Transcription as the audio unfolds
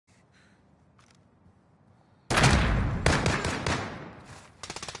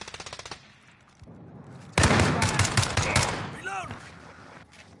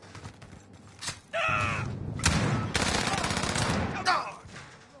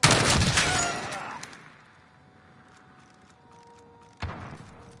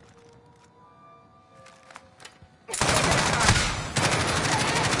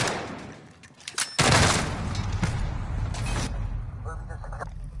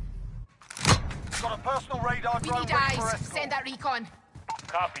Got a personal radar We drone need ready for eyes. escort. Send that recon.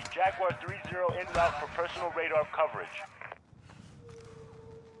 Copy. Jaguar 3-0 en route for personal radar coverage.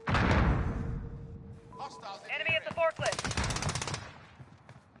 Enemy at the forklift.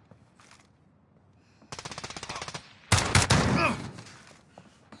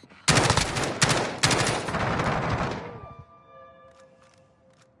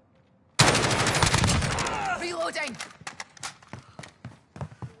 Reloading.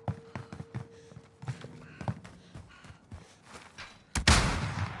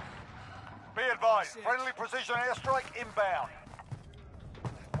 Be advised, friendly precision airstrike inbound.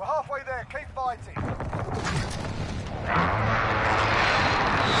 We're halfway there, keep fighting.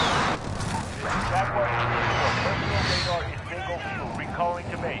 Jaguar 3-0, personal radar is single fuel. Recalling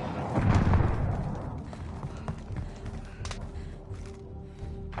to base.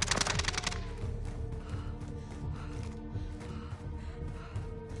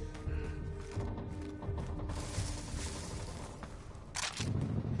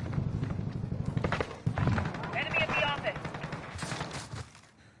 Enemy at the office.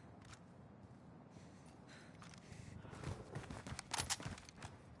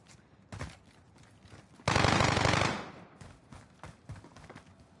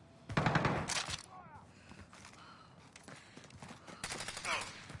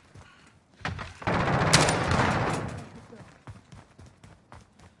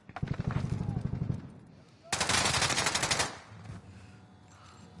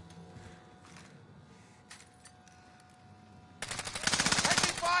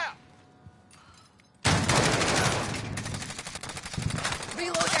 Taking fire!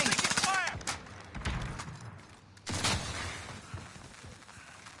 Reloading. Fire!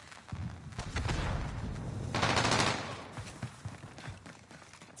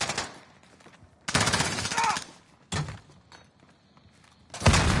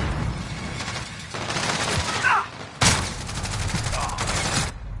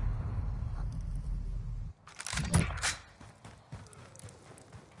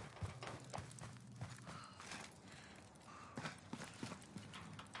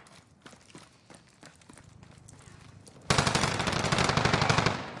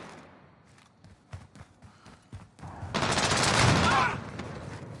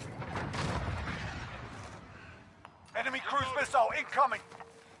 Enemy cruise missile incoming!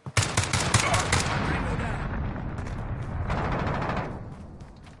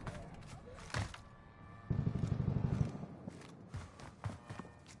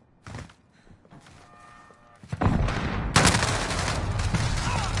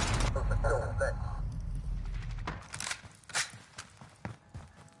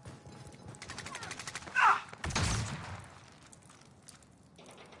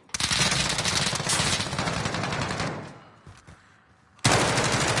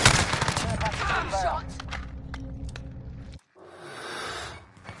 Shot.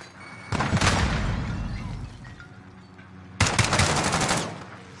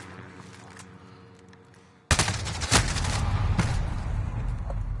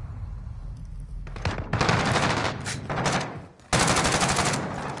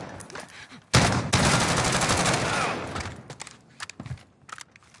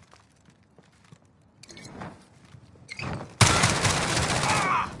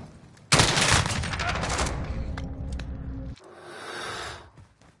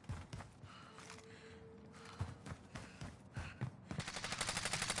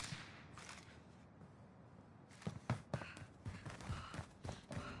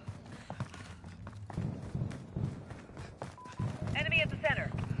 Enemy at the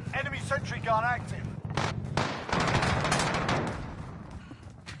center. Enemy sentry gun active.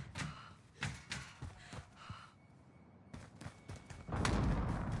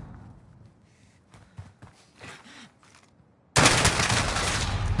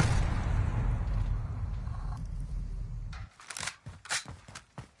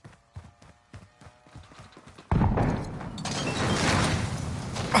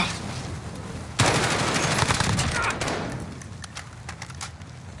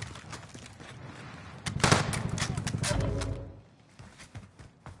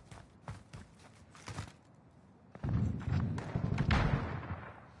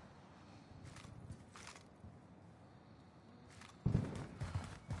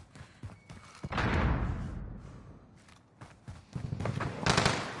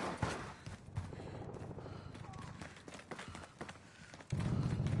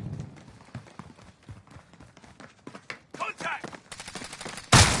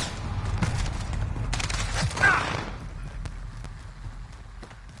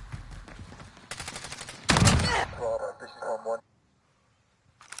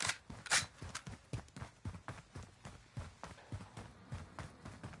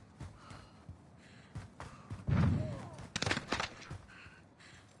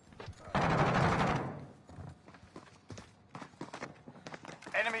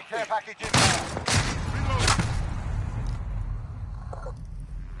 Care package inbound.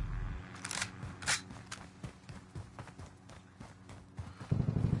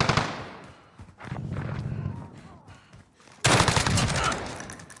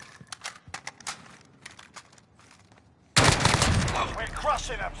 We're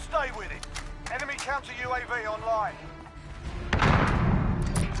crushing them. Stay with it. Enemy counter UAV online.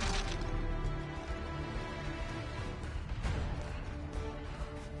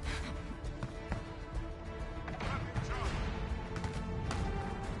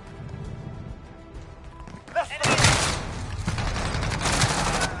 Let's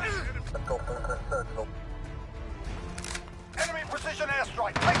Enemy precision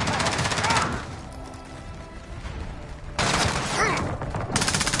airstrike. Take cover.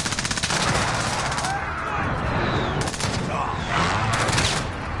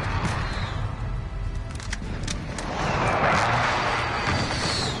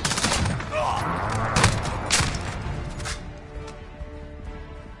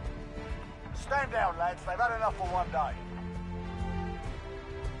 Stand down, lads. They've had enough for one day.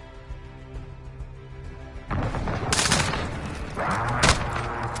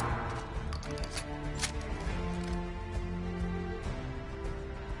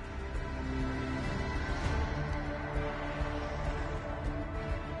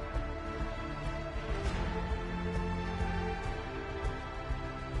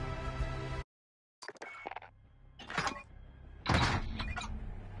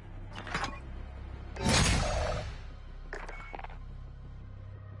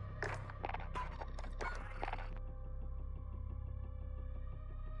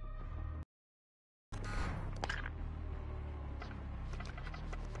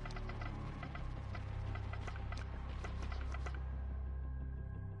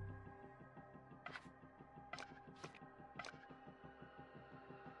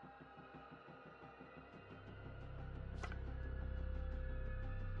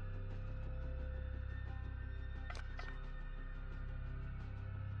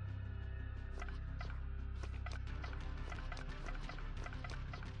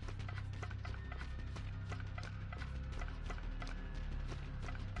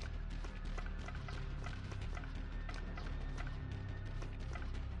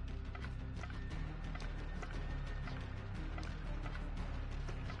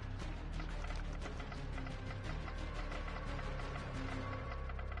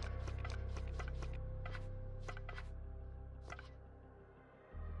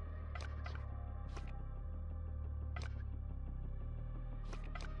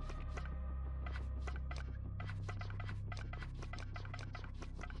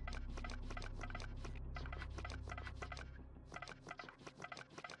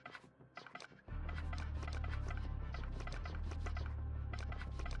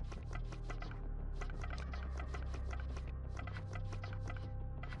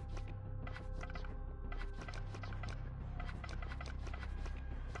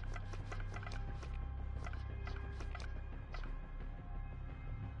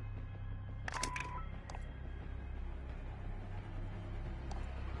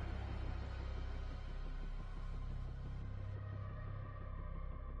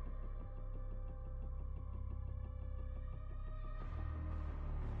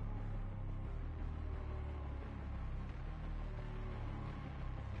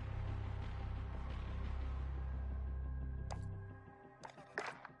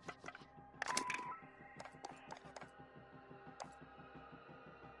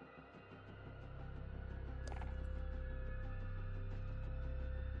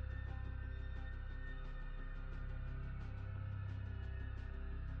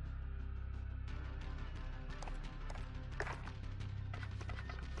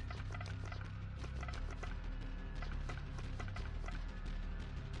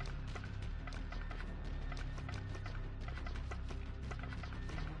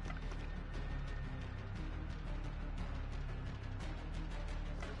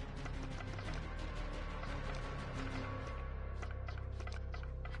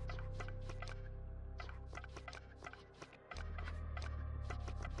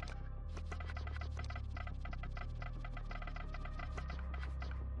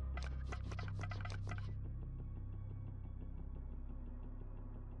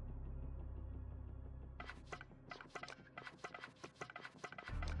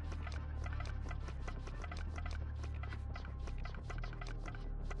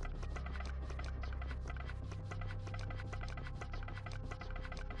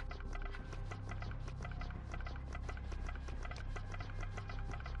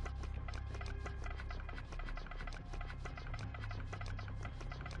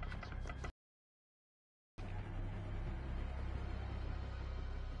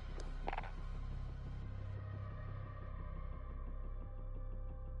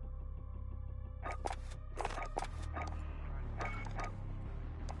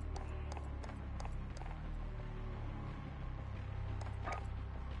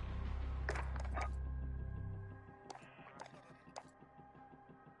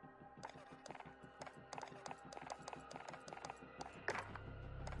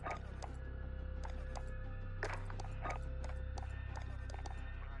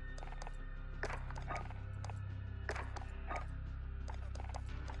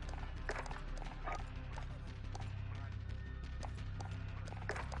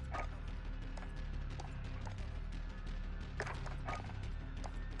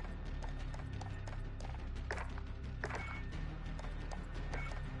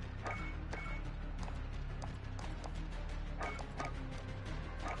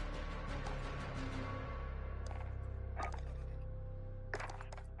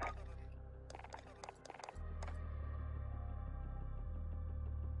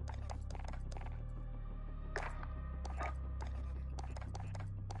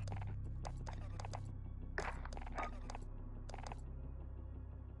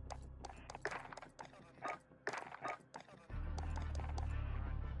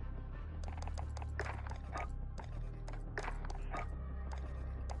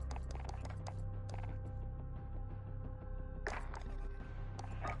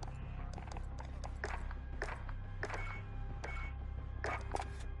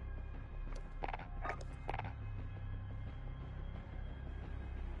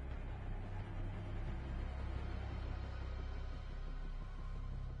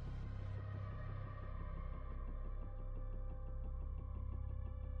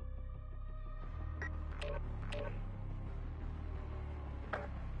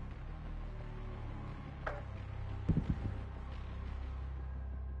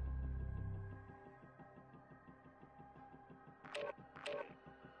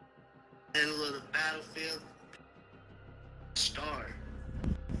 Middle of the battlefield. Star.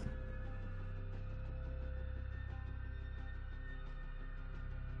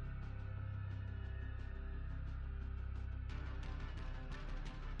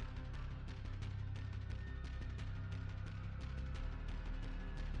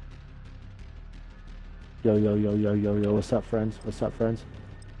 Yo, yo, yo, yo, yo, yo, what's up, friends? What's up, friends?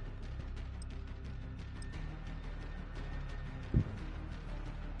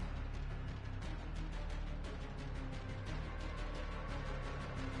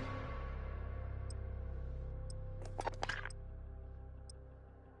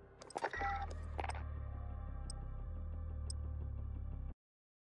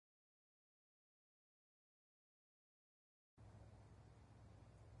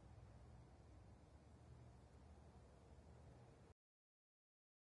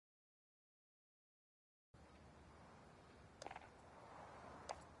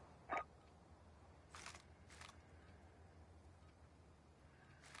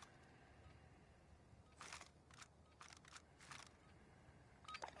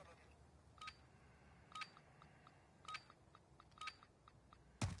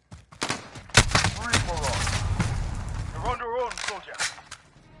 Reaper on. You're on your own, soldier.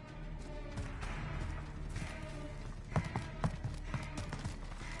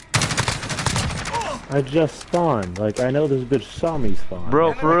 I just spawned. Like, I know this bitch saw me spawn.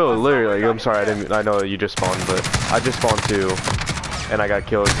 Bro, for real, literally, like, I'm sorry, I know you just spawned, but I just spawned too, and I got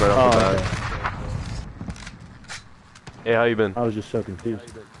killed right off the bat. Hey, how you been? I was just so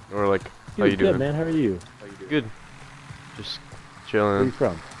confused. Or like, how Dude, you doing? good, man. How are you? Good. Just Where are you chilling.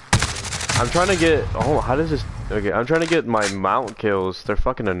 from? I'm trying to get, oh, how does this, okay, I'm trying to get my mount kills. They're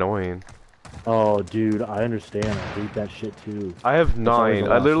fucking annoying. Oh, dude, I understand. I hate that shit too. I have always 9. the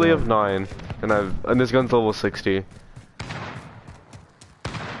I last literally have one. 9, and this gun's level 60.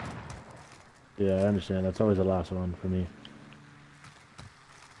 Yeah, I understand. That's always the last one for me.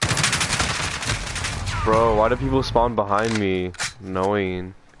 Bro, why do people spawn behind me?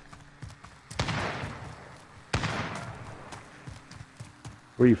 Annoying.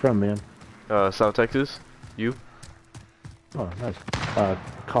 Where are you from, man? South Texas? You? Oh, nice.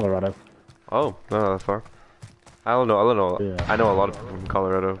 Colorado. Oh, no, not that far. I don't know, Yeah. I know a lot of people from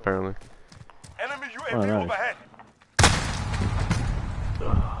Colorado, apparently. Enemy UAV Oh, nice. overhead.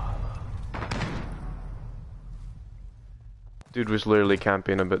 Dude was literally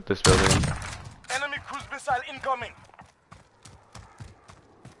camping a bit this building. Enemy cruise missile incoming.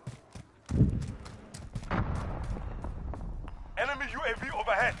 Enemy UAV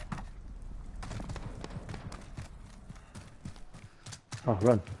overhead. Oh,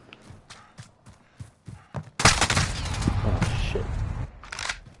 run. Oh, shit.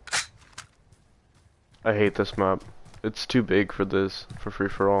 I hate this map. It's too big for this, for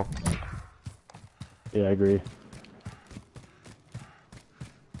free-for-all. Yeah, I agree.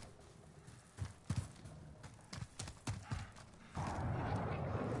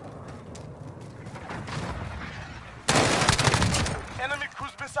 Enemy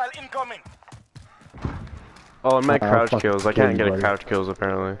cruise missile incoming. Oh, and my I'll crouch fucking kills. I kill can't you, get a buddy. crouch kills,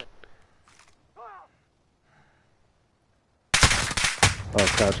 apparently. Oh,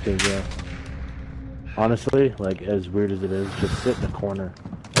 crouch kills, yeah. Honestly, like, as weird as it is, just sit in the corner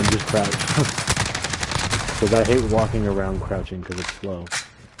and just crouch. Because I hate walking around crouching because it's slow.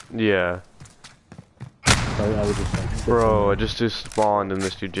 Yeah. So I would just, like, sit Bro, I somewhere. just spawned and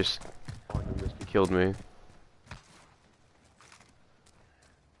this dude just killed me.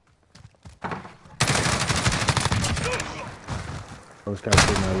 Those guys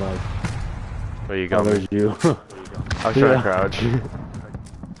saved my life. There you Oh, go. there's you. I was trying to Yeah. crouch.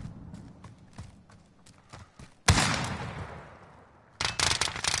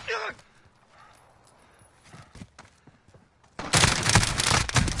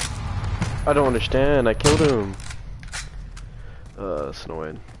 I don't understand. I killed him. That's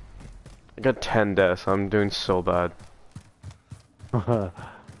annoying. I got 10 deaths. I'm doing so bad. It's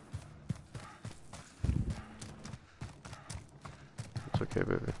okay,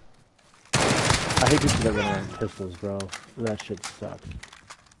 baby. I hate people that run around pistols, bro. That shit sucks.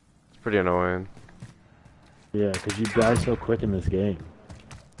 It's pretty annoying. Yeah, because you die so quick in this game.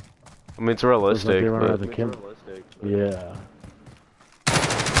 I mean, it's It's like realistic, they run out of but the kim. Yeah.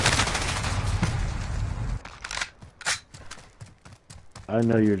 I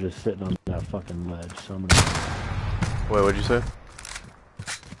know you're just sitting on that fucking ledge, so I'm gonna... wait, what'd you say?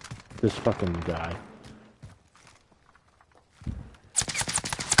 This fucking guy.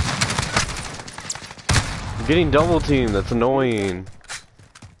 I'm getting double teamed. That's annoying.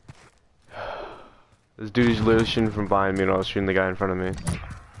 This dude's literally shooting from behind me, and I was shooting the guy in front of me.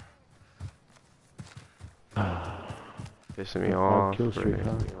 Pissing me off. Kill streak,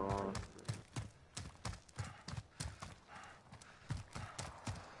 huh?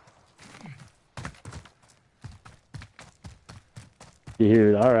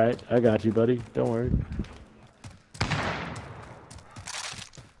 Dude, alright. I got you, buddy. Don't worry.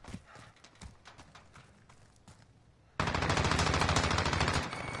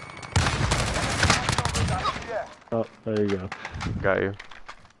 Yeah. Oh, there you go. Got you.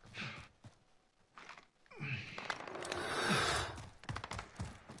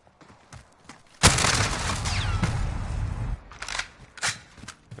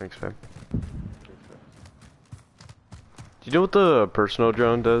 Thanks, fam. Do you know what the personal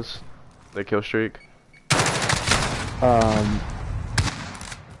drone does? The kill streak?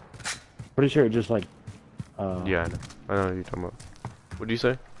 Pretty sure it just like, Yeah, I know what you're talking about. What do you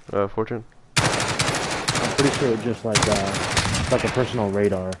say, Fortune? I'm pretty sure it just like, it's like a personal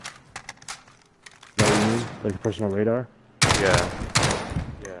radar. You know what I mean? Like a personal radar? Yeah.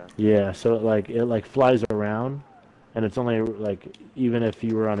 Yeah, so it like flies around, and it's only like, even if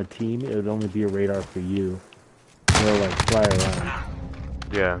you were on a team, it would only be a radar for you. It'll like fly around.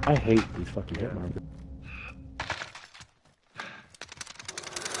 Yeah. I hate these fucking hit markers.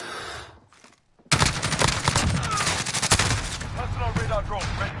 Personal radar drone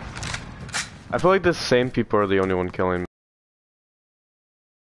ready. I feel like the same people are the only one killing me.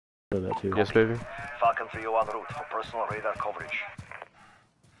 So that too. Yes, baby? Falcon 301 en route for personal radar coverage.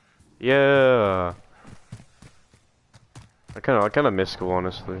 Yeah. I kind of miss school,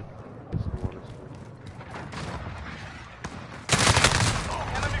 honestly.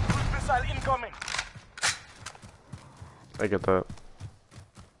 Enemy cruise missile incoming. I get that.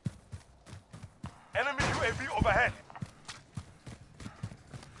 Enemy UAV overhead.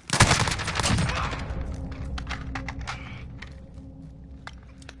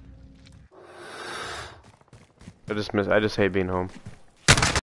 I just hate being home.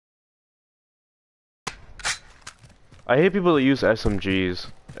 I hate people that use SMGs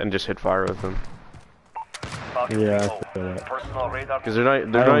and just hit fire with them. Falcon Yeah, I 301, feel that. personal radar. Because they're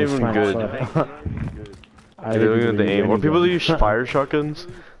not even good. I They're hate looking at the using aim. Or any people that gun. use fire shotguns,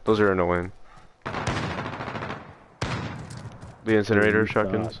 those are annoying. The incinerator Stop,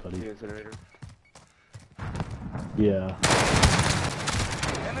 shotguns. buddy. Yeah.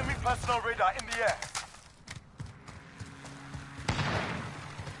 Enemy personal radar in the air.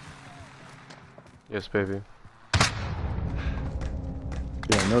 Yes, baby.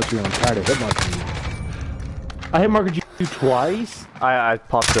 Yeah, I know what you're gonna try to hit mark me. I hit marked you twice? I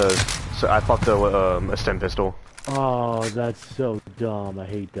popped a stem pistol. Oh, that's so dumb. I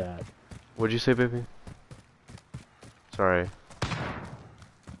hate that. What'd you say, baby? Sorry.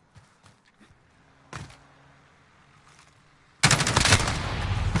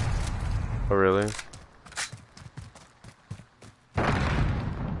 Oh, really?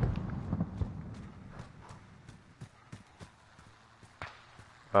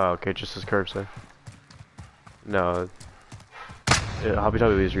 Oh, okay, just as curbside. No. Hobby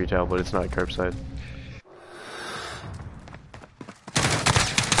Lobby is retail, but it's not curbside.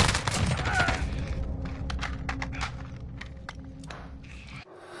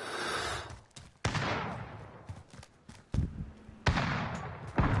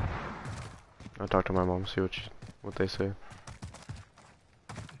 I'll talk to my mom, see what they say.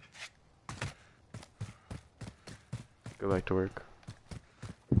 Go back to work.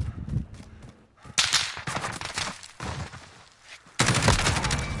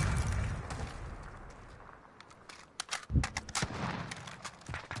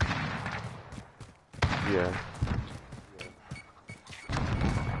 Yeah.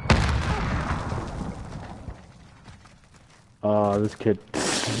 This kid.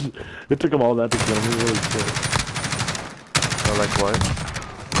 It took him all that to kill me. Really quick. Oh, like what?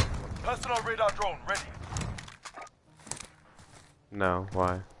 Personal radar drone ready. No,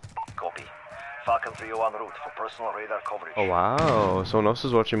 why? Copy. Falcon 301 en route for personal radar coverage. Oh wow, someone else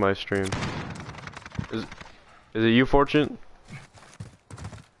is watching my stream. Is it you, Fortune?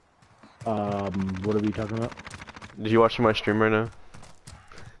 What are we talking about? Did you watch my stream right now?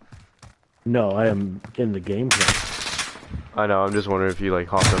 No, I am in the gameplay. I know, I'm just wondering if you like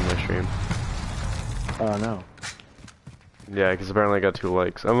hopped on my stream. No. Yeah, because apparently I got 2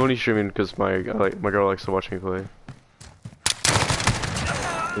 likes. I'm only streaming because my girl likes to watch me play.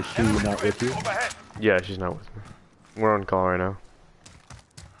 Is she not with you? Overhead. Yeah, she's not with me. We're on call right now.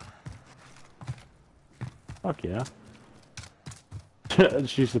 Fuck yeah.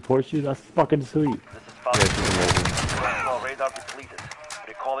 She supports you? That's fucking sweet. This is Yeah, Falcon. she's amazing. Personal radar depleted.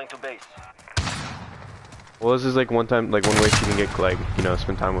 Recalling to base. Well, this is like one time, like one way she can get like, you know,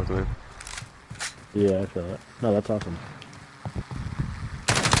 spend time with me. Yeah, I feel that. No, that's awesome.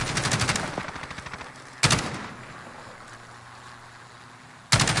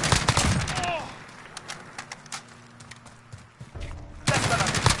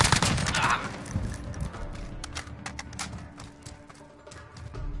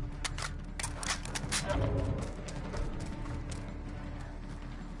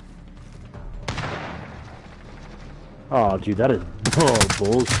 Oh, dude, that is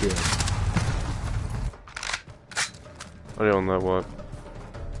bullshit. I don't know what.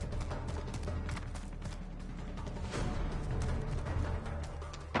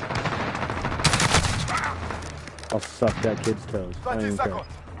 I'll suck that kid's toes. I don't 30 even care. seconds.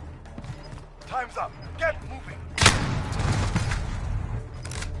 Time's up. Get moving.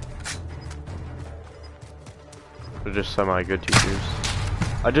 They're just semi-good teachers.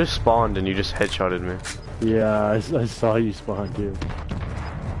 I just spawned and you just headshotted me. Yeah, I saw you spawn too.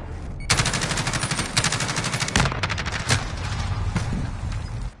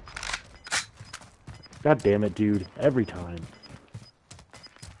 God damn it, dude. Every time.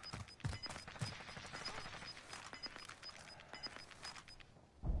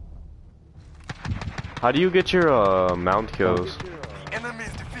 How do you get your mount kills? The enemy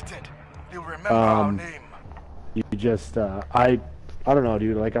is defeated. They'll remember our name. You just, I don't know,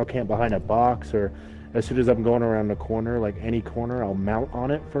 dude. Like, I'll camp behind a box, or as soon as I'm going around the corner, like any corner, I'll mount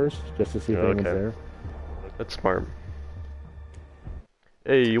on it first, just to see if anyone's Okay. there. That's smart.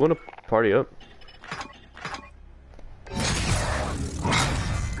 Hey, you wanna party up?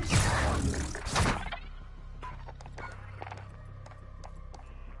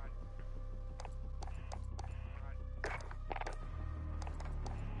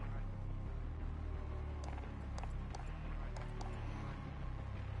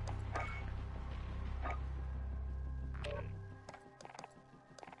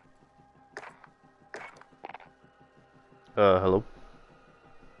 Hello?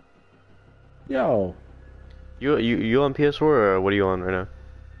 Yo, You on PS4 or what are you on right now?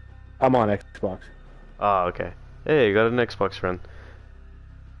 I'm on Xbox. Ah, okay. Hey, you got an Xbox friend.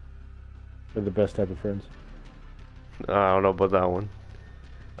 They're the best type of friends. I don't know about that one.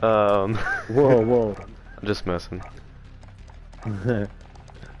 Whoa, whoa. I'm just messing.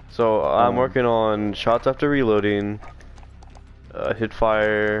 So, I'm working on shots after reloading, hit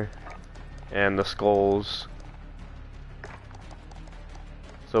fire, and the skulls.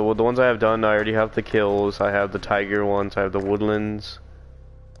 So, with the ones I have done, I already have the kills, I have the tiger ones, I have the woodlands,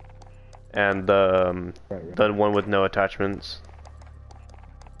 and the one with no attachments.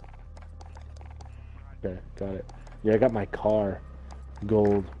 Okay, got it. Yeah, I got my car,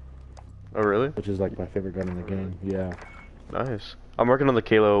 gold, Oh, really? which is like my favorite gun in the game. Yeah, Nice. I'm working on the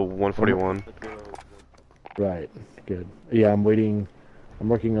Kalo 141. right, good. Yeah, I'm waiting. I'm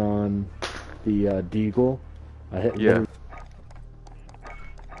working on the Deagle. I hit Yeah.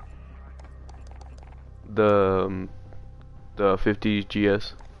 The 50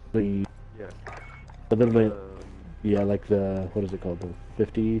 GS. literally, literally, yeah, like the, what is it called? The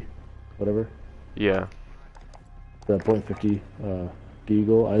 50, whatever. Yeah. The .50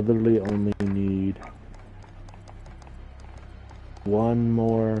 Deagle. I literally only need one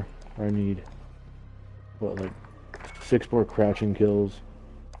more. I need, what, like 6 more crouching kills.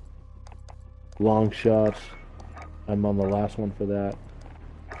 Long shots. I'm on the last one for that.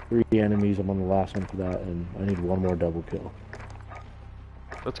 3 enemies. I'm on the last one for that, and I need one more double kill.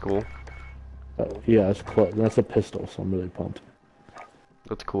 That's cool. Yeah, that's close. That's a pistol, so I'm really pumped.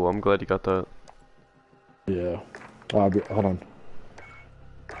 That's cool. I'm glad you got that. Yeah. Hold on.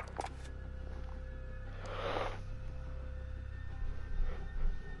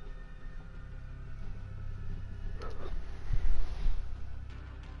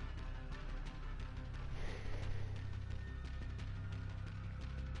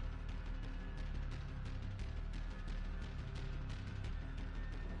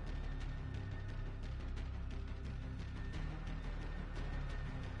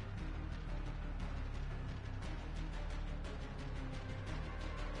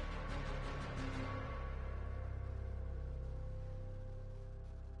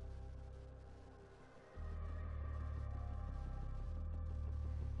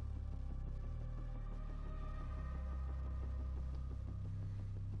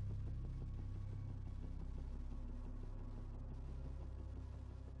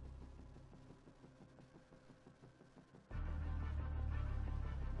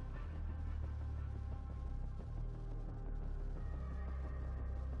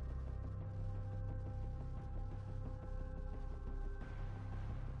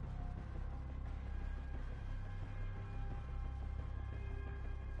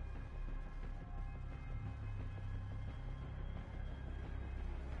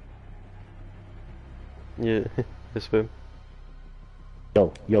 Yeah, this film.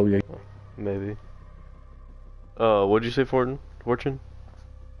 Yo, yo, yo. Maybe. What'd you say, Fortune?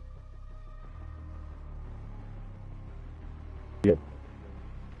 Yep.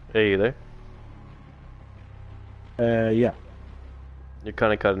 Hey, you there? Yeah. You're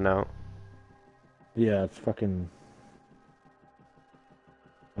kind of cutting out. Yeah, it's fucking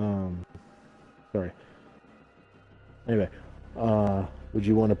Sorry. Anyway, would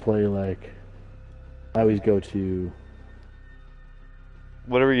you want to play like? I always go to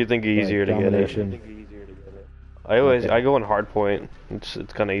Whatever you think easier to get it. domination. I go on hardpoint. It's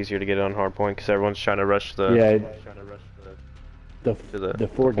kind of easier to get it on hardpoint because everyone's trying to rush the. Yeah. To The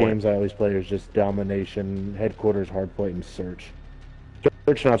four point. games I always play is just domination, headquarters, hardpoint, and search.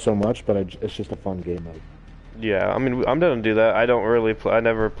 Search not so much, but it's just a fun game mode. Yeah, I mean, I'm down to do that. I don't really. I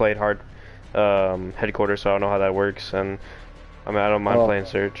never played headquarters, so I don't know how that works. And I mean, I don't mind playing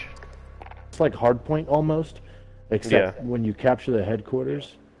search. It's like hardpoint almost, except when you capture the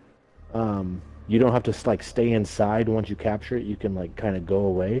headquarters, you don't have to like stay inside. Once you capture it, you can like kind of go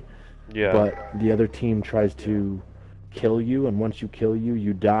away. Yeah. But the other team tries to kill you, and once you kill you,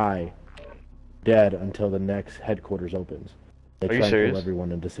 you die dead until the next headquarters opens. They Are you try and serious? kill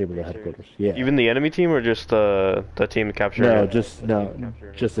everyone and disable the headquarters. Yeah. Even the enemy team, or just the team capturing No, it?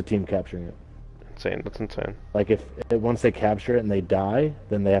 just the team capturing it. Insane. That's insane. Like if once they capture it and they die,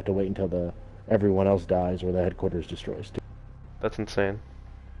 then they have to wait until everyone else dies or the headquarters destroys. That's insane.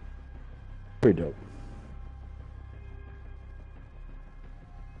 Pretty dope.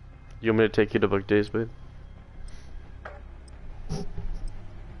 You want me to take you to book days, babe?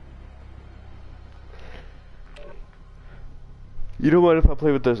 You don't mind if I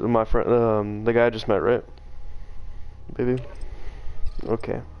play with this my friend, the guy I just met, right? Baby?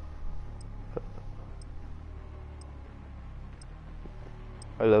 Okay.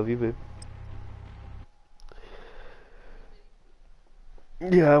 I love you, babe.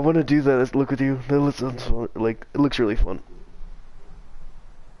 Yeah, I want to do that. Let's look with you. That sounds fun. Like, it looks really fun.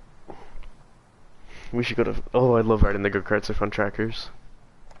 We should go to. Oh, I love riding the go-karts. They're fun trackers.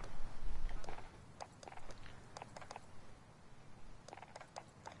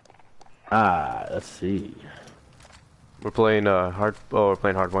 Let's see. We're playing we're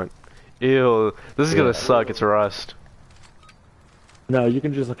playing Hardpoint. Ew, this is gonna suck. It's Rust. No, you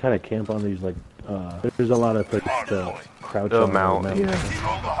can just kind of camp on these like. There's a lot of places to crouch on. Mount. The Yeah.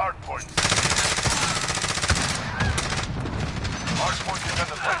 Control the hard point. Hard point is at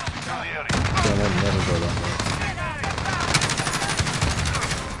the place. Secure the area. Yeah, I'll never go that way.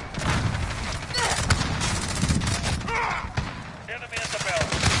 Enemy at the bell.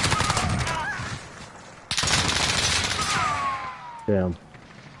 Damn.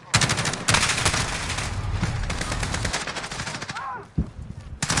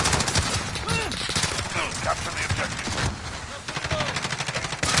 Capture the objective.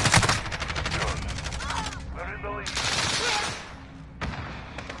 Good. We're in the lead.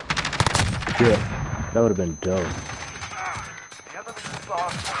 Yeah, that would have been dope. The enemy is the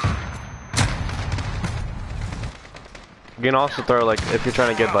hard point. You can also throw like if you're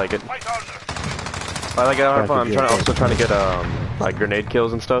trying to get like it. Fight harder. I like it on Hardpoint. I'm Try to also trying to get like grenade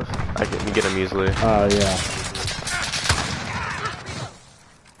kills and stuff. I can get them easily. Oh yeah.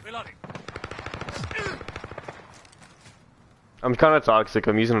 Reloading. I'm kind of toxic.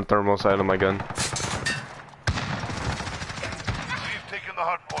 I'm using a thermal sight on my gun. We've taken the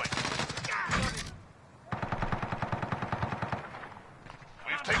hard point.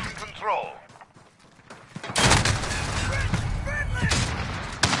 We've taken control. 10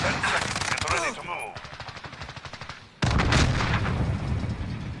 seconds. Get ready to move.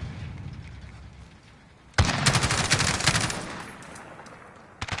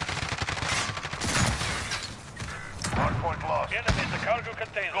 Hard point lost. Enemy in the cargo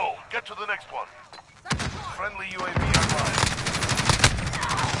container. Go. Get to the next one. Friendly UAV online.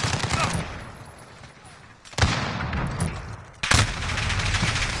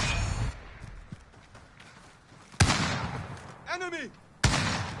 Enemy!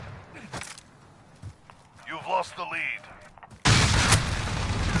 You've lost the lead.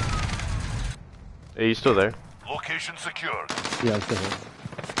 Are you still there? Location secured. Yeah, I'm still here.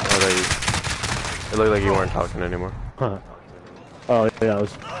 Oh, there you. It looked like you weren't talking anymore. Huh. Oh yeah, I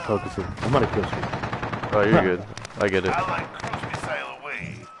was focusing. I'm on a kill streak. Oh, you're good. I get it. Allied cruise missile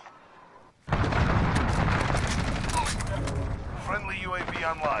away. Friendly UAV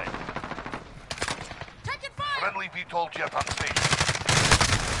online. Friendly VTOL jet on station.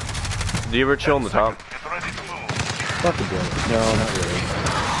 Do you ever chill on the top? Get ready to move. Fucking damn it. No, not really.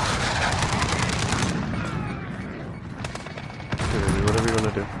 Whatever you want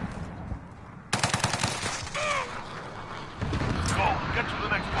to do. Go. Get to the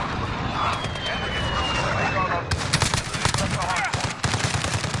next one. Enemy is radar on. That's a hard point.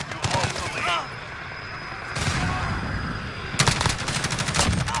 You've lost the lead.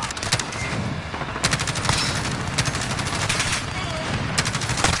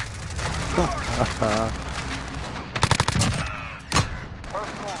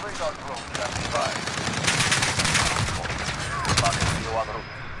 Personal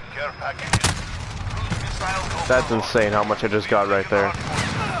Care packages. Cruise missile go That's for insane how much I just got right there.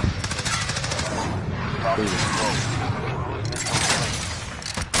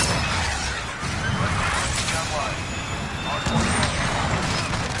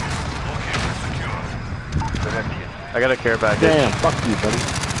 I got a care package. Damn, fuck you, buddy.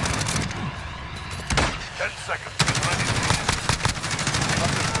 10 seconds.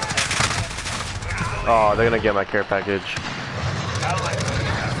 Oh, they're gonna get my care package.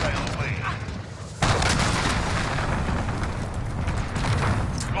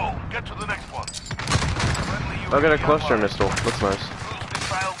 Go, get to the next one. I got a cluster missile. Looks nice. Cruise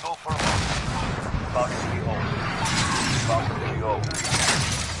missile go for launch. Falcon 3-0. Falcon 3-0.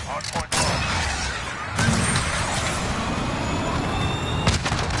 Hardpoint launch.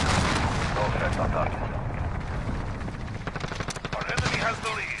 No threats on target. Our enemy has the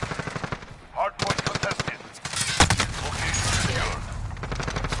lead. Hardpoint contested. Location secured.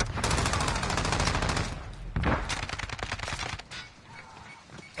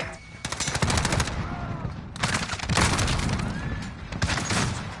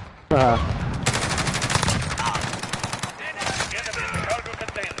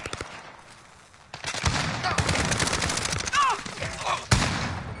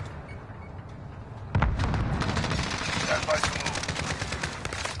 Stand by to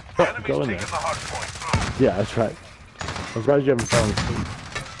move. Enemy's Go in taking there. the hardpoint. Yeah, that's right. I'm surprised you haven't fallen asleep.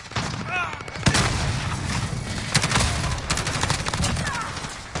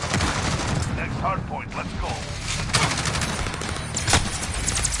 Next hardpoint, let's go.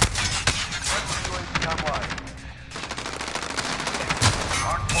 Friendly UAV online.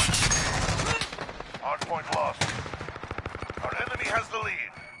 Hardpoint secured. Hardpoint lost. Our enemy has the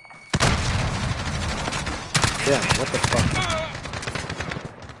lead. Yeah, what the fuck?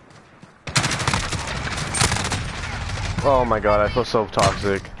 Oh my god, I feel so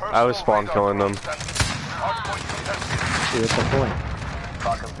toxic. I was spawn killing them. Hardpoint contested. Dude, what's the point?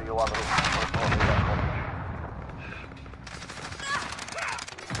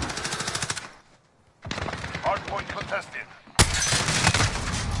 Hardpoint contested.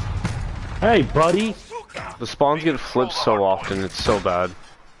 Hey, buddy! The spawns get flipped so often, it's so bad.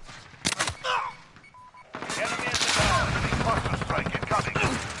 Enemy cluster strike incoming.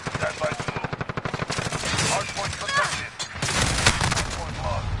 Stand by to move. Hardpoint contested. Hardpoint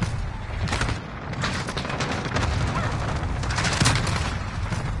lost.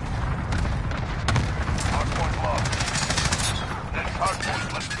 Hardpoint lost. Next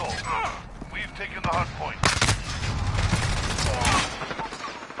hardpoint, let's go. We've taken the hardpoint.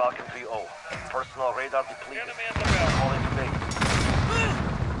 Falcon 3-0. Personal radar depleted. Enemy at the bell. Calling to base.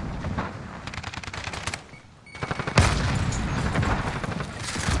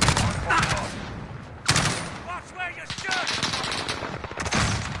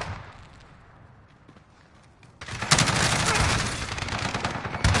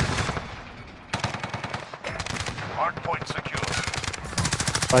 Hardpoint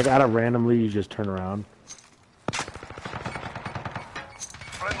secure. Like, out of randomly, you just turn around.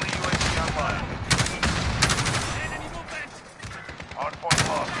 Friendly UAV online. Hardpoint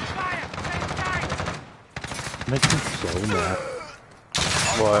lost. Makes me so mad.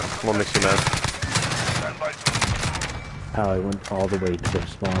 What makes you mad? Stand by to How I went all the way to the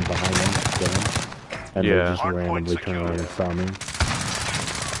spawn behind them, kill him, and Yeah. they just randomly turn around and saw me.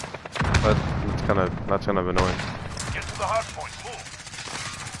 That's kind of annoying. get to the hardpoint. Move.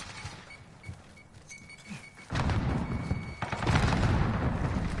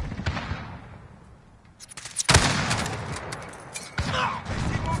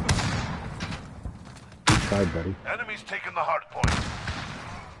 Good try, buddy. Enemies taking the hardpoint.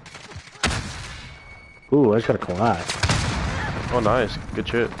 Ooh, I just got a collapse. Oh, nice. Good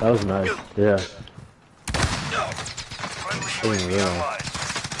shit. That was nice. Yeah. Friendly UAV yeah. online.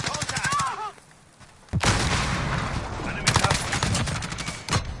 Enemy halfway.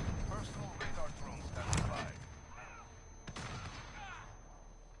 Personal radar drone standing by.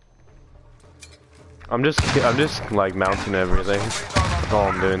 I'm just like mounting everything. That's all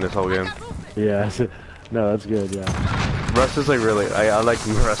I'm doing this whole game. Yeah. No, that's good, yeah. Rust is like really, I like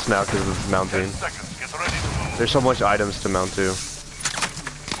Rust now because of 10 mounting. seconds. Get ready to move. There's so much items to mount to. I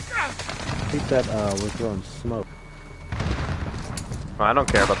think that, we're throwing smoke. I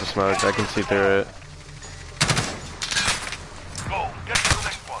don't care about the smoke, I can see through it. Go. Get to the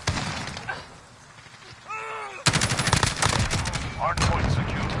next one. Hardpoint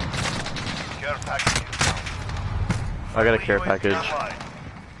secure. Care package. I got a care package. Online.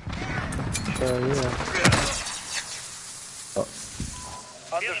 Yeah. Oh.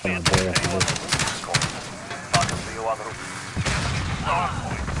 Come on, boy, after this.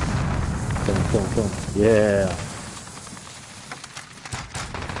 Hardpoint. Kill him. Yeah.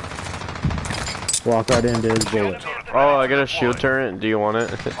 Walk right into his bullet. Oh, I got a shield turret. Do you want it?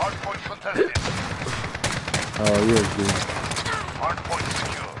 Hardpoint contested. Oh, you're a dude. Hardpoint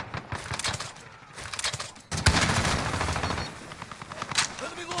secure.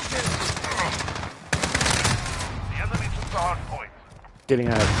 The enemy took the hardpoint. Getting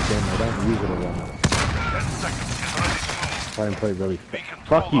out of stim, I don't use it a lot. 10 seconds. Get ready to move. Try and play really We fast.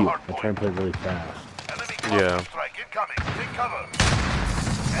 control Fuck the you. I hardpoint. try and play really fast. Enemy cluster Yeah. strike incoming. Take cover.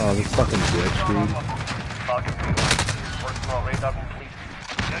 Oh, this fucking bitch, dude. Target personal radar complete.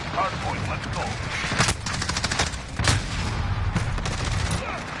 Get hardpoint. Let's go.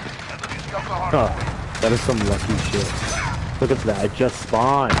 Enemy's got the Huh. hardpoint. That is some lucky shit. Look at that. I just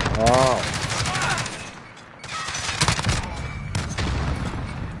spawned. Oh.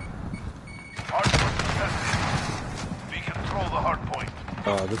 Hardpoint contested. We control the hardpoint.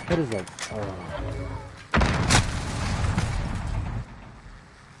 Oh, this kid is like. Oh.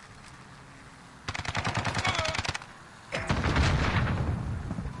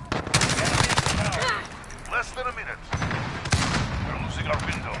 Less than a minute. We're losing our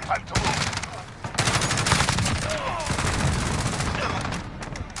window. Time to move.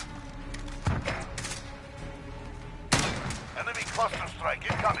 Enemy cluster strike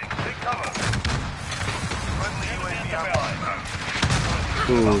incoming. Take cover. Friendly UAV online.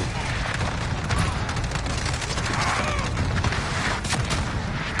 Ooh.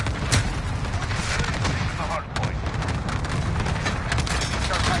 The hardpoint.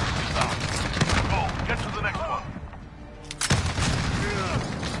 Go. Get to the next one.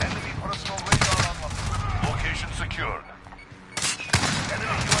 Enemy personal radar unlocked. Location secured.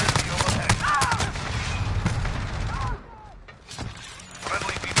 Enemy UAV overhead.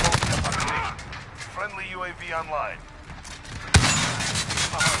 Friendly depot detonation. Friendly UAV online.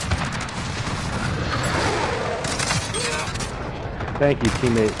 Thank you,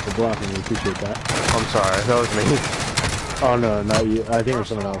 teammate, for blocking me. Appreciate that. I'm sorry, that was me. Oh no, not you. I think it was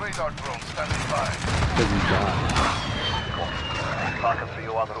someone Personal else. radar drone standing by. Because you died. Target for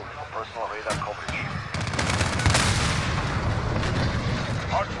you on the roof. Personal radar coverage.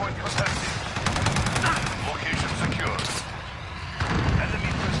 Hardpoint contested. Location secure. Enemy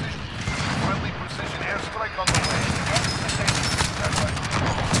precision. Friendly precision airstrike on the way. Stand by.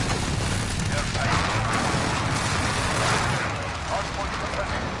 Airtight. Hardpoint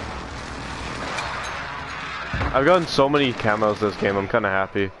contested. I've gotten so many camos this game. I'm kind of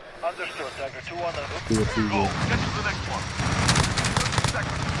happy. Understood. Tiger 2 on the roof. See what you Go. do. Get to the next one. 30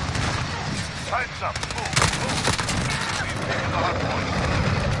 seconds. Time's up. Move. Move. We've taken the hardpoint.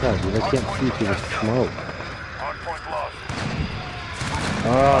 God, dude, I can't see through the smoke. Hardpoint lost.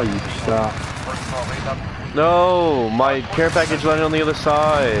 Oh, you suck. Personal radar complete. No, my care package landed on the other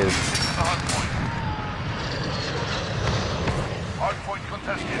side. Taken the hardpoint. Hardpoint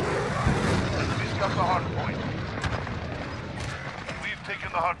contested. Enemy's got the hardpoint. We've taken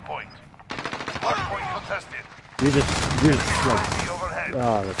the hardpoint. Hardpoint contested. You're just like, Enemy overhead.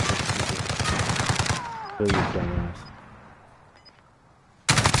 oh, that's so stupid. Oh, you dumbass.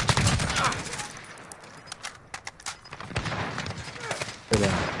 Sit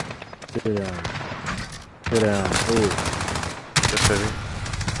down. Sit down. Sit down. Ooh. Just heavy.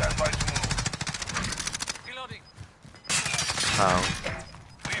 Stand by to move. How?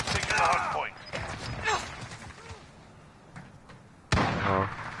 We've taken the hardpoint. Oh.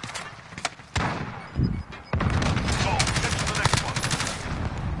 Go. Get to the next one.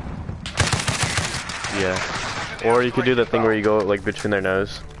 Yeah. Or you could do the thing where you go like between their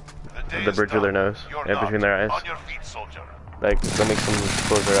nose. day The is bridge of their done. nose. You're And between not. their eyes. On your feet, soldier. Like, that makes them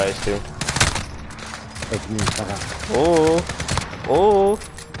close their eyes too. That's me. Haha. Oh. Oh.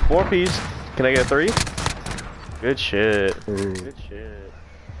 4-piece. Can I get a 3? Good shit. Ooh. Good shit.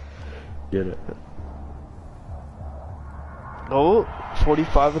 Get it. Oh.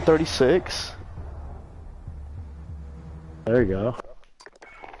 45 and 36. There you go.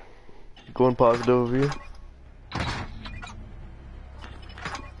 Going positive over you.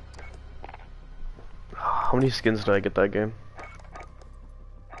 How many skins did I get that game?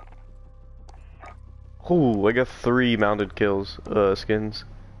 Ooh, I got 3 mounted kills, skins.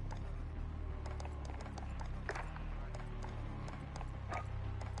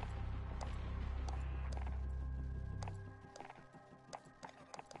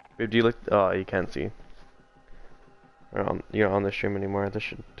 Babe, do you like? Oh, you can't see. You're on the stream anymore. I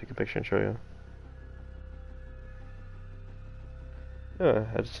should take a picture and show you. Yeah,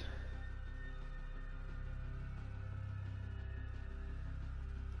 I just.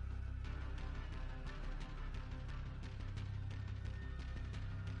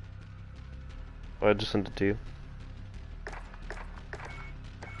 Oh, I just sent it to you.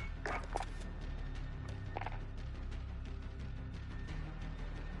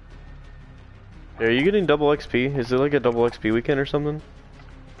 Are you getting double XP? Is it like a double XP weekend or something?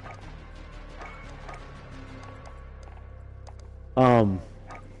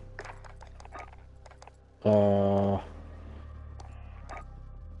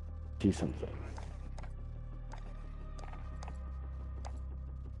 See something.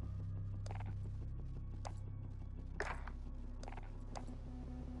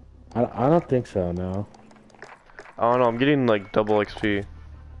 I don't think so, no. I don't know, I'm getting like double XP.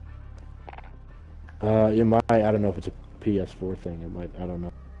 It might, I don't know if it's a PS4 thing, it might, I don't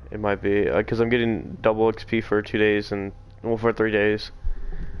know. It might be, because I'm getting double XP for 2 days and, well, for 3 days.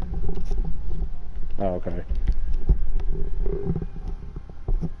 Oh, okay.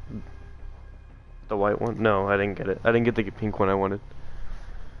 The white one? No, I didn't get it. I didn't get the pink one I wanted.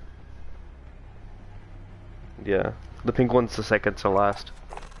 Yeah, the pink one's the second to last.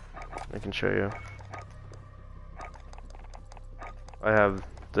 I can show you. I have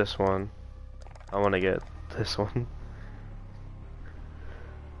this one. I want to get this one.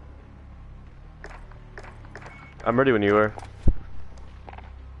 I'm ready when you are.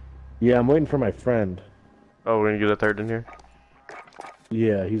 Yeah, I'm waiting for my friend. Oh, we're gonna get a third in here?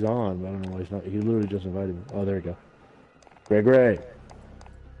 Yeah, he's on, but I don't know why he's not. He literally just invited me. Oh, there we go. Gregory.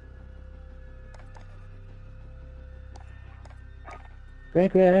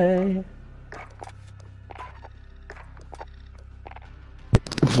 Gregory.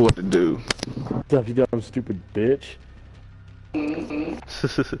 What to do? What's up, you dumb stupid bitch?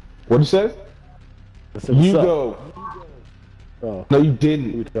 What'd you say? I said, You what's up? go. Oh. No, you Who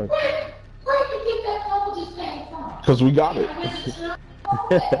didn't. we talking- Because we got it.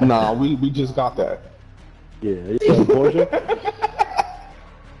 Nah, we just got that. Yeah, you got Porsche?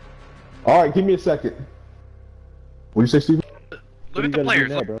 Alright, give me a second. What do you say, Steven? Look you at the gotta do players.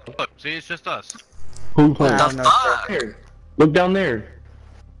 now, Look, bro? look, see, it's just us. Who we playing? Look down there.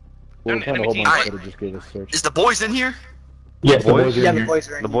 Well, An kind of enemy hold team. on, I just gave us a search. Is the boys in here? Yes, the boys? boys are Yeah, in the here. boys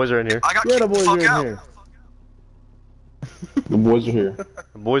are in The boys are in here. I got Yeah, the kicked the boys fuck are in out. here. The boys are here.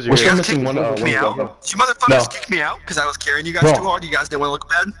 The boys are We're here. still You guys missing kicked one of me them. out? You motherfuckers No. kicked me out because I was carrying you guys No. too hard. You guys didn't want to look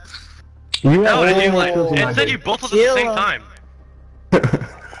bad. You No, have it, only kills in it my said game. you both of us at the same time.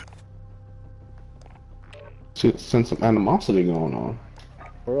 Shit, sense some animosity going on.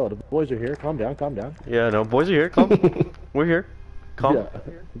 Bro, the boys are here. Calm down, calm down. Yeah, no, boys are here. Come. We're here. Come. Yeah,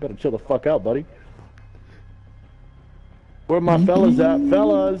 you better chill the fuck out, buddy. Where my fellas at?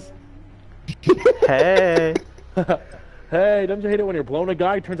 Fellas! Hey. Hey, don't you hate it when you're blowing a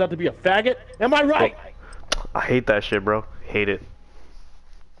guy who turns out to be a faggot? Am I right? I hate that shit, bro. Hate it.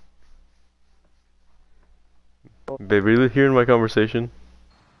 They really hearing my conversation?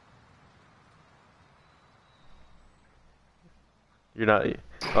 You're not.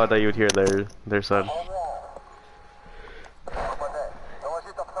 Oh, I thought you would hear their side.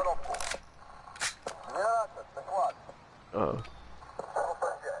 Oh.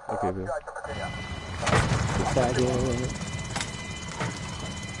 Okay, man.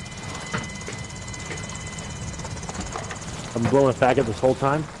 I'm blowing a faggot this whole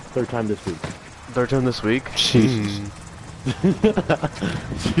time. Third time this week. Third time this week? Jesus.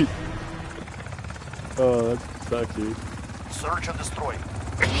 Oh, that sucks, dude. Search and destroy.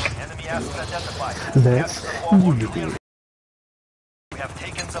 Enemy assets identified. Let's Capture the bomb or clear. We have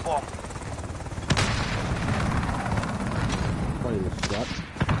taken the bomb. Funny this slut.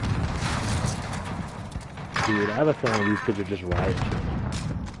 Dude, I have a feeling these kids are just riot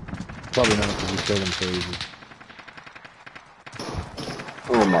shit. Probably not because we kill them so easy.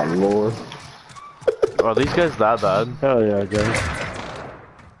 Oh my lord. Are these guys that bad? Hell yeah, guys.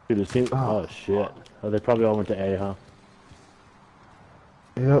 Dude, it seems. Oh shit. Oh, they probably all went to A, huh?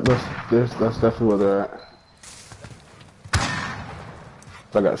 Yep, that's definitely where they're at.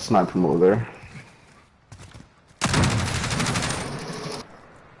 I got sniped from over there.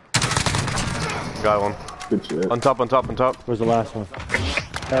 Got one. Good shit. On top, on top, on top. Where's the last one?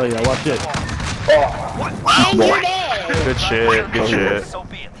 Hell yeah, watch this. Good shit, good shit. So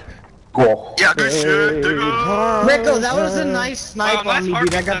be it. Cool. Yeah, good shit. Nigga. Rico, that was a nice snipe Wow, on me, nice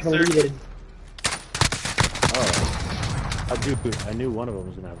dude. I got heartbeat deleted. I knew one of them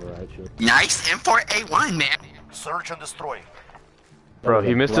was gonna have a riot shield. Nice M4A1, man. Search and destroy. Bro, was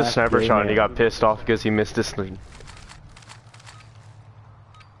he a missed his black sniper gay shot and he man. got pissed off because he missed his sling.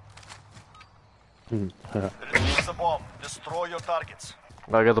 Release the bomb. Destroy your targets.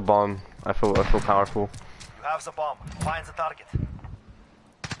 I got the bomb. I feel powerful. You have the bomb. Find the target.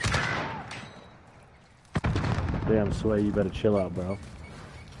 Damn, Sway, you better chill out, bro.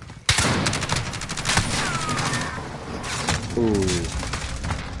 Ooh.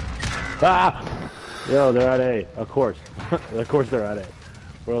 Ah! Yo, they're at A. Of course. Of course they're at A.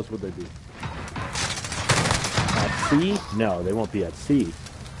 Where else would they be? At C? No, they won't be at C.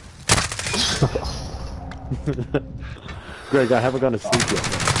 Greg, I haven't gone to sleep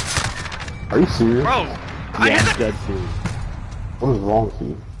yet. Are you serious? Bro, Yeah, I'm dead serious. What is wrong with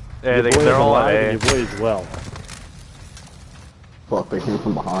you? Yeah, Your boy they're is all alive at and A. your boy is well. Fuck, they came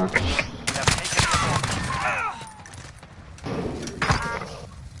from behind.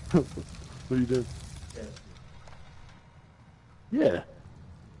 What do you do? Yeah.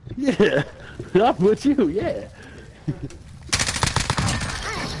 Yeah. I'm with you, yeah.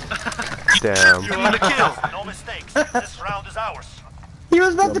 Damn. You want to kill? No mistakes. This round is ours. He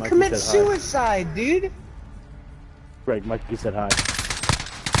was about Yeah, to Mikey commit said hi. suicide, dude. Greg, Mikey said hi.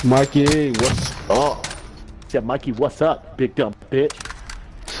 Mikey, what's up? Yeah, Mikey, what's up, big dumb bitch?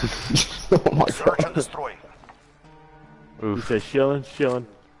 Oh my Search and god. destroy. He says chillin', chillin'.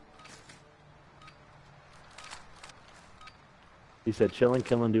 He said chillin',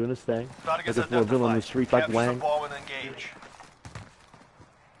 killing, doing his thing. Targets Looking for a villain in the streets like Capture the Wang. bomb and engage.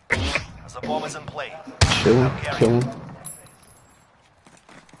 As the bomb is in play. Chillin'.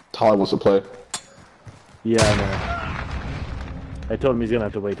 Tyler wants to play. Yeah, I know. I told him he's gonna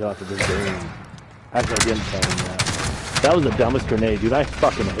have to wait till after this game. Actually, I didn't tell him that. That was the dumbest grenade, dude. I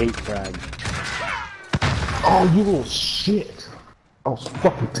fucking hate frags. Oh, you little shit. I was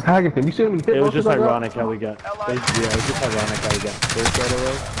fucking tagging him. You see him hit It was both just of them? ironic how we got. Yeah, it was just ironic how we got first right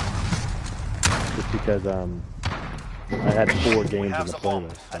away. Just because I had 4 games in Have the the bomb.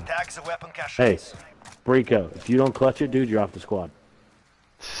 playlist. So. Attack the weapon cache. Hey, Brico, if you don't clutch it, dude, you're off the squad.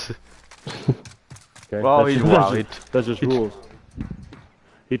 Okay? Well, That's just rules.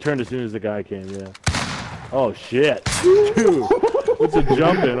 He turned as soon as the guy came, yeah. Oh shit! Dude, what's a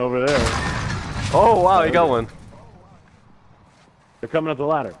jump in over there? Oh wow, you got one. They're coming up the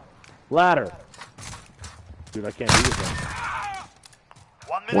ladder. Ladder! Dude, I can't do this one.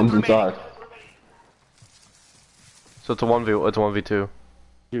 1 minute One's remaining. inside. So it's a 1v2.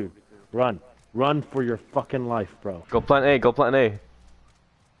 Dude, run. Run for your fucking life, bro. Go plant A, go plant A.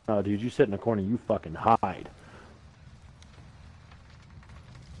 Oh, dude, you sit in a corner, you fucking hide.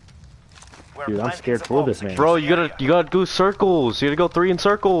 We're Dude, I'm planting scared the for bomb. this man. Bro, you gotta go circles. You gotta go 3 in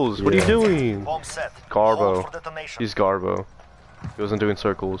circles. What are you Yeah. doing? Bomb set. Garbo. Hold for detonation. He's Garbo. He wasn't doing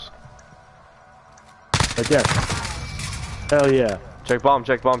circles. Right there. Hell yeah. Check bomb,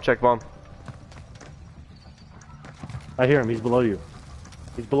 check bomb, check bomb. I hear him, he's below you.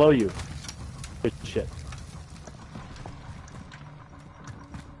 He's below you. Good shit.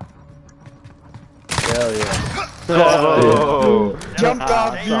 Hell yeah. Oh. Jumped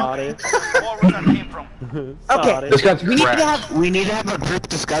off, dude. Sorry. Where that came from. Okay, This guy's we need to cracked. have a group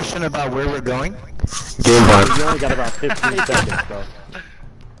discussion about where we're going. Game one. You only got about 15 seconds, bro.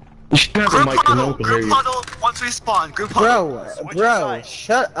 You should have a Group mic so no huddle, one can hear group you. huddle, once we spawn, group huddle. Bro,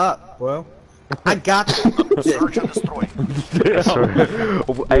 shut up, bro. I got this. Search and destroy.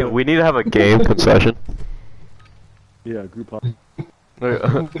 Hey, we need to have a game concession. Yeah, group hug.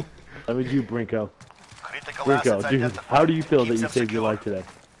 That was you, Brinko. Critical Brinko, assets dude, identified. how do you feel that Keep you them saved your secure.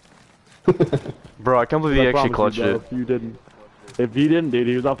 life today? Bro, I can't believe he I actually promise clutched you, it. bro, you didn't. If he didn't, dude,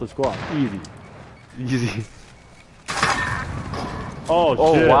 he was off the squad. Easy. Easy. Oh,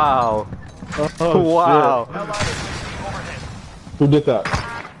 Oh shit. wow. Oh, Wow. Allied is overhead. Who did that?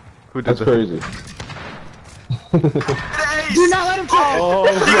 Who did That's that? crazy. Do not let him kill. Oh,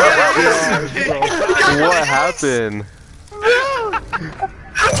 my God, bro. What happened?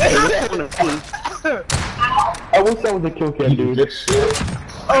 I wish that was a kill cam, You dude. good shit.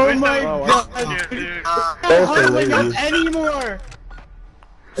 Oh my Oh, god. Dude. They're huddling up anymore.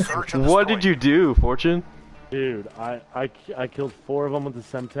 Search and What destroy. did you do, Fortune? Dude, I killed 4 of them with the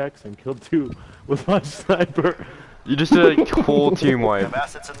Semtex and killed 2 with my sniper. You just did a whole team We wipe. have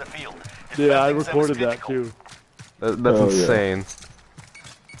assets in the field. Yeah, I Defending them is recorded that critical. too. That's Oh, yeah. insane.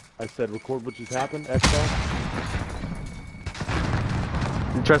 I said, record what just happened, Xbox.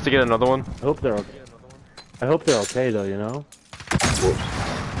 He tries to get another one. I hope they're okay. I hope they're okay though, you know?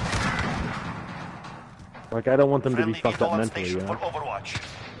 Like, I don't want them to be Friendly fucked up VTOL on mentally, station you for know? Overwatch.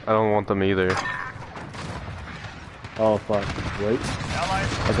 I don't want them either. Oh, fuck. Wait. Allies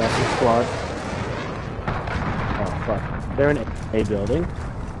I got the squad. Oh, fuck. They're in A building.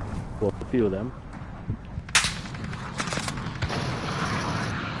 Well, a few of them.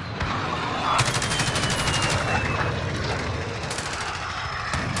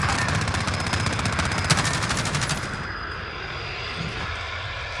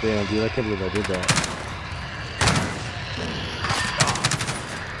 Damn, dude, I can't believe I did that.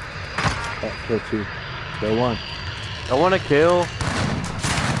 Oh, kill 2. Kill 1. I want to kill.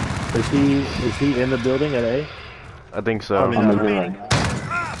 Is he in the building at A? I think so. I'm in here right now.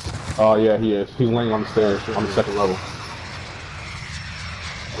 Oh yeah, he is. He's laying on the stairs on the second level.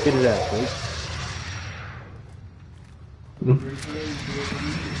 Get his ass, please.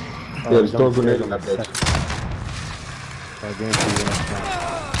 Yeah, just throw a grenade on that bitch. I guarantee you that's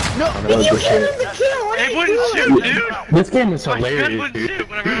not. No, you can't even kill! It wouldn't shoot, dude! This game is My gun hilarious, wouldn't dude. shoot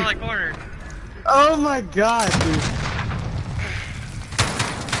whenever I'm on that corner. Oh my god, dude.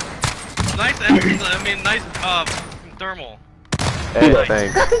 Nice, nice, thermal. Hey,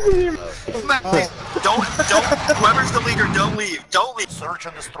 thanks. Don't, whoever's the leader, don't leave. Don't leave. Search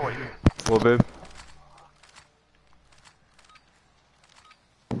and destroy. Well, babe.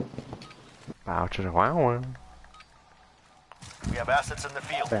 Wow, wow. We have assets in the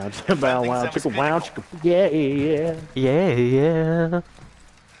field. Bounce, bow, wow, chicka, wow, chicka, yeah, yeah. Yeah, yeah.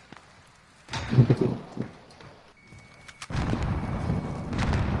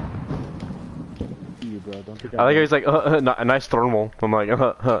 You, bro, don't think I like how he's like, nice thermal. I'm like,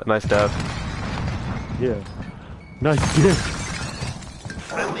 nice death. Yeah. Nice gift.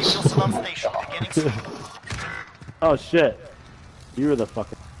 Friendly missile on station. Beginning soon. Oh shit. You were the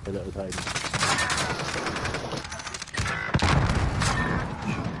fucking that was hiding.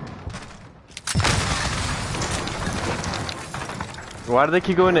 Why do they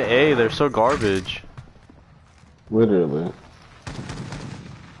keep going to A? They're so garbage. Literally.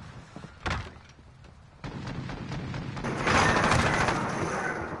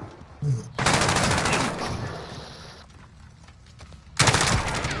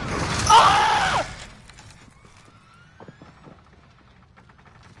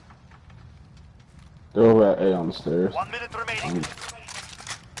 They're over at A on the stairs. 1 minute remaining.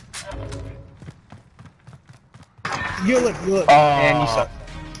 You look. Man, you suck.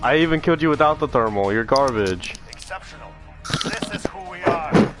 I even killed you without the thermal. You're garbage. Exceptional. This is who we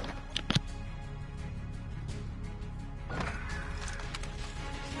are.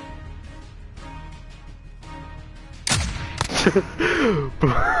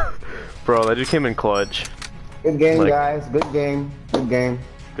 Bro, that dude came in clutch. Good game, Like- guys. Good game. Good game.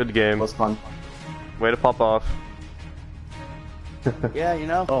 Good game. Was fun. Way to pop off. Yeah, you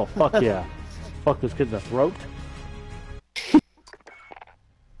know. Oh fuck yeah. Fuck this kid in the throat.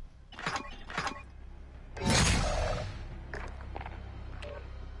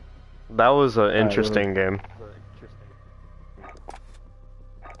 That was an interesting game.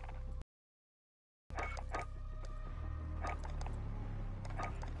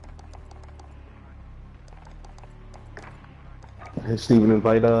 Hey, Steven,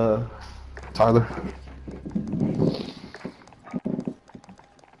 invite Tyler.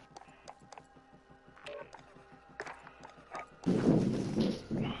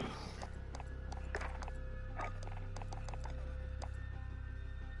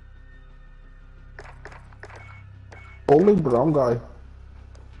 Only brown guy.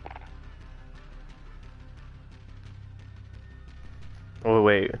 Oh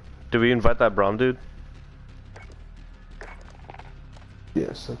wait, did we invite that brown dude?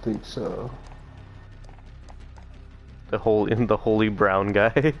 Yes, I think so. The holy brown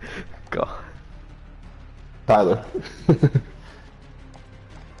guy. God. Tyler.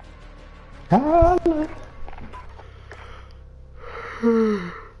 Tyler.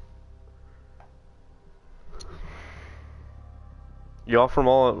 You all from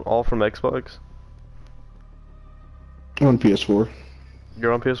Xbox? On PS4.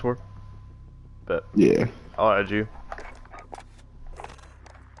 You're on PS4? Bet. Yeah. I'll add you.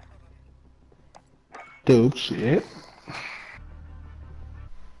 Dope shit.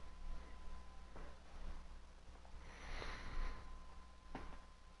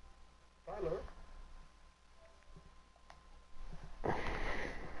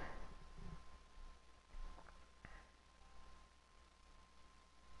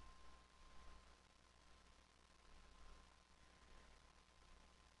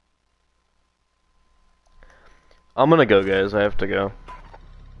 I'm gonna go, guys. I have to go.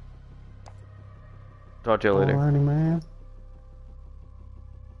 Talk to you later. Alrighty, man.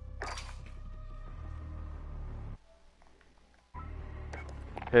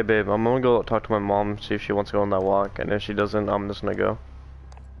 Hey, babe. I'm gonna go talk to my mom, see if she wants to go on that walk, and if she doesn't, I'm just gonna go.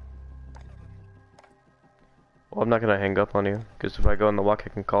 Well, I'm not gonna hang up on you, because if I go on the walk, I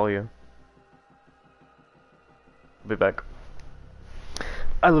can call you. I'll be back.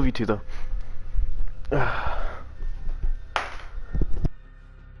 I love you too, though.